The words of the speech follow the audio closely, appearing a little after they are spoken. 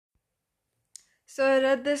So I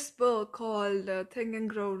read this book called Think and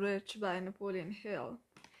Grow Rich by Napoleon Hill.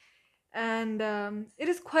 And it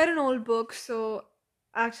is quite an old book, so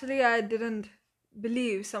actually I didn't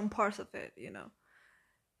believe some parts of it.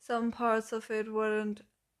 Some parts of it weren't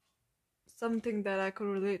something that I could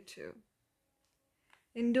relate to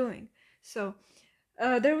in doing. So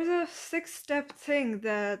there was a 6-step thing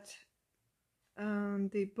that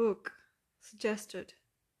the book suggested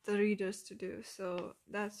the readers to do. So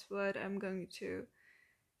that's what I'm going to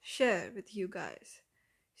share with you guys.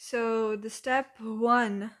 So the step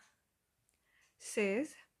 1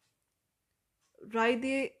 says write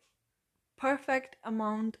the perfect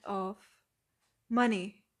amount of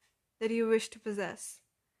money that you wish to possess.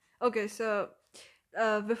 Okay, so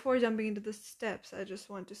before jumping into the steps, I just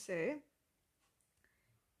want to say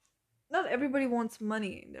not everybody wants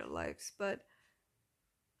money in their lives, but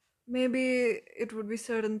maybe it would be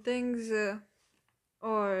certain things,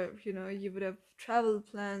 or you would have travel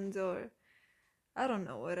plans, or I don't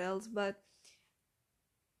know what else, but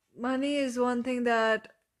money is one thing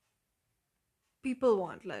that people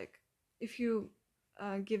want. Like, if you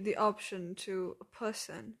give the option to a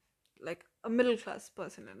person, like a middle class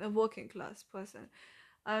person and a working class person,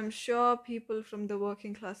 I'm sure people from the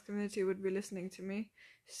working class community would be listening to me.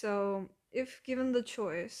 So if given the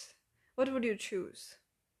choice, what would you choose,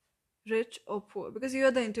 rich or poor? Because you're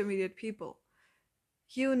the intermediate people,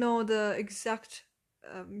 you know the exact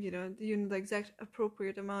the exact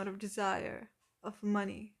appropriate amount of desire of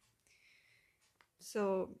money.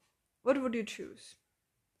 So what would you choose?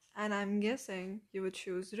 And I'm guessing you would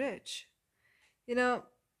choose rich. You know,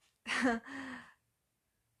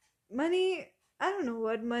 money, I don't know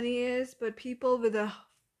what money is, but people with a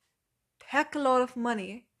heck a lot of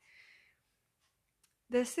money,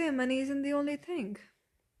 they say money isn't the only thing.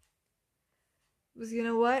 Because you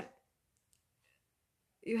know what?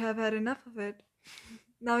 You have had enough of it.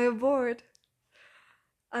 Now you're bored.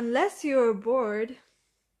 Unless you're bored,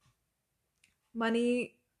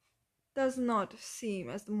 money does not seem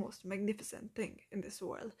as the most magnificent thing in this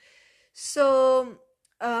world. So,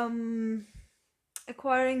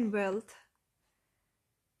 acquiring wealth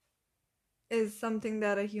is something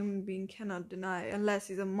that a human being cannot deny unless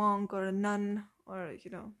he's a monk or a nun or,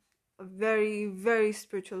 a very, very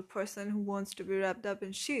spiritual person who wants to be wrapped up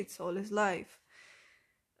in sheets all his life.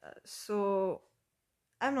 So,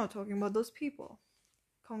 I'm not talking about those people.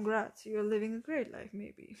 Congrats, you're living a great life,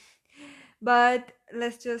 maybe. But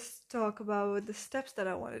let's just talk about the steps that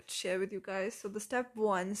I wanted to share with you guys. So the step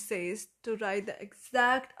 1 says to write the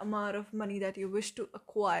exact amount of money that you wish to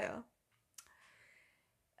acquire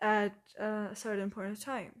at a certain point of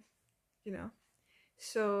time,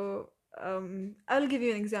 So I'll give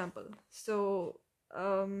you an example. So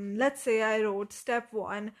let's say I wrote step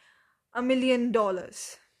 1, $1 million.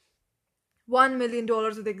 $1 million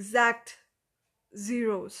with exact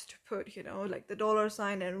zeros to put, like the dollar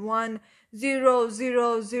sign and 1 0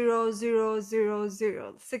 0 0 0 0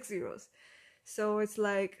 0, 6 zeros. So it's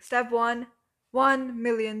like step 1, $1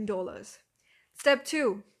 million. Step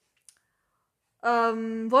 2,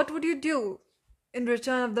 what would you do in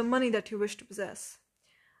return of the money that you wish to possess?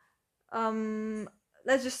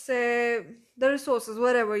 Let's just say the resources,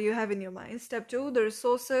 whatever you have in your mind. Step 2, the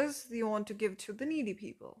resources you want to give to the needy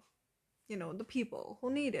people. The people who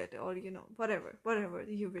need it, or whatever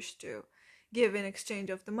you wish to give in exchange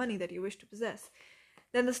of the money that you wish to possess.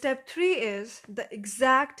 Then the step 3 is the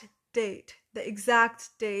exact date,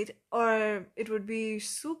 or it would be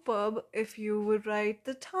superb if you would write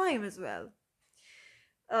the time as well.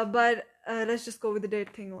 But let's just go with the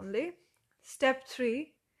date thing only. Step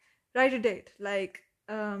 3, write a date, like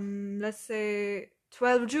let's say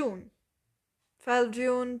 12 June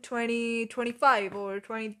 2025 or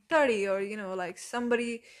 2030, or like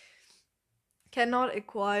somebody cannot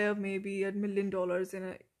acquire maybe $1 million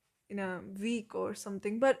in a week or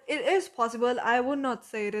something, but it is possible. I would not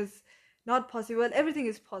say it is not possible. Everything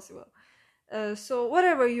is possible. So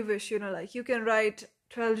whatever you wish, like you can write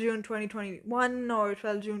 12 June 2021 or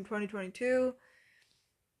 12 June 2022.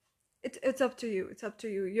 It's up to you. It's up to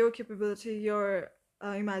you, your capability, your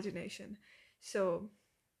imagination. So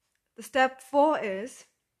the step 4 is,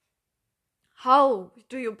 how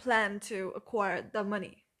do you plan to acquire the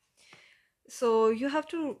money? So you have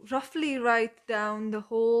to roughly write down the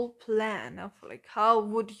whole plan of like how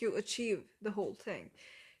would you achieve the whole thing.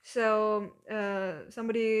 So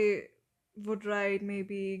somebody would write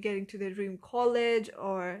maybe getting to their dream college,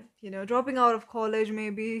 or dropping out of college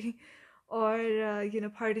maybe, or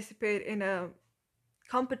participate in a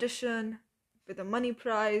competition with a money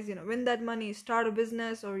prize, win that money, start a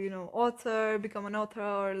business, or, become an author,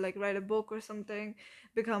 or like write a book or something,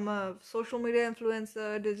 become a social media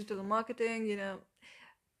influencer, digital marketing,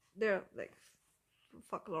 there are like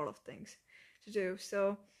fuck a lot of things to do.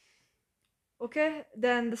 So, okay,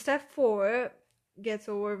 then the step 4 gets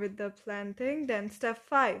over with the plan thing. Then step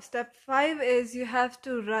 5 is you have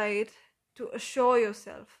to write to assure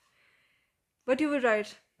yourself. What you would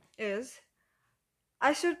write is,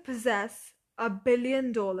 I should possess $1 billion,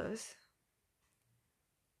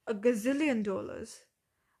 a gazillion dollars,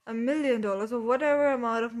 $1 million, or whatever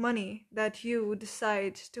amount of money that you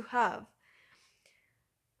decide to have.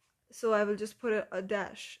 So I will just put a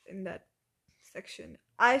dash in that section.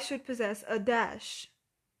 I should possess a dash,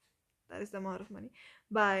 that is the amount of money,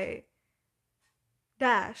 by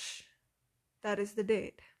dash, that is the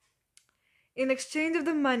date. In exchange of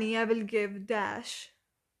the money, I will give dash.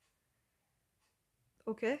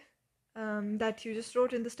 Okay, that you just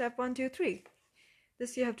wrote in the step 1, 2, 3.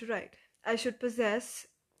 This you have to write. I should possess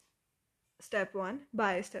step 1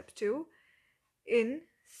 by step 2 in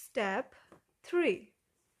step 3.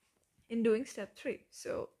 In doing step 3.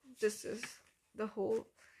 So this is the whole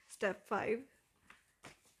step 5.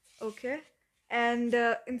 Okay, and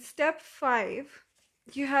in step 5,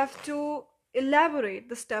 you have to elaborate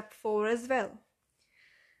the step 4 as well.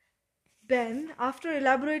 Then, after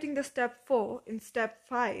elaborating the step 4 in step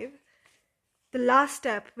 5, the last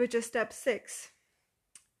step, which is step 6,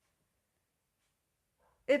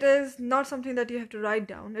 it is not something that you have to write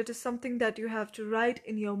down. It is something that you have to write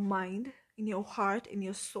in your mind, in your heart, in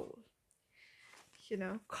your soul.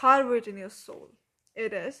 Carve it in your soul.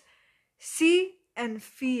 It is, see and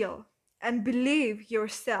feel and believe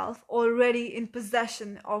yourself already in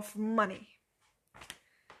possession of money.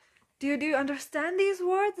 Do you understand these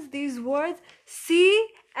words? These words, see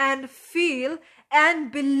and feel and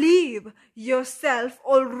believe yourself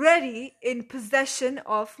already in possession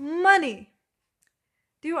of money.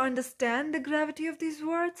 Do you understand the gravity of these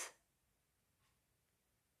words?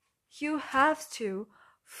 You have to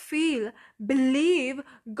feel, believe,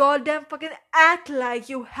 goddamn fucking act like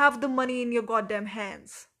you have the money in your goddamn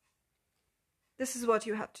hands. This is what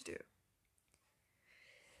you have to do.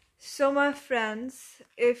 So my friends,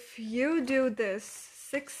 if you do this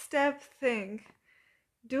 6-step thing,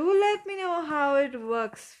 do let me know how it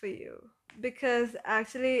works for you. Because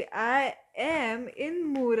actually I am in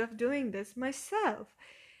mood of doing this myself.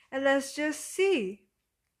 And let's just see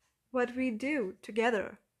what we do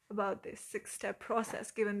together about this 6-step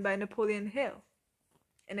process given by Napoleon Hill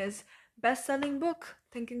in his best-selling book,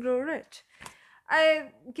 Think and Grow Rich.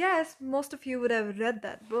 I guess most of you would have read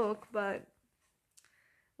that book, but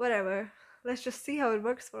whatever. Let's just see how it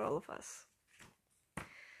works for all of us.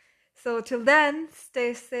 So till then,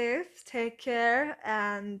 stay safe, take care,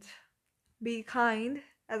 and be kind,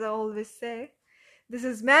 as I always say. This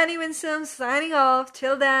is Manny Winsome signing off.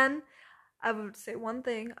 Till then, I would say one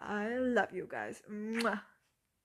thing. I love you guys. Mwah.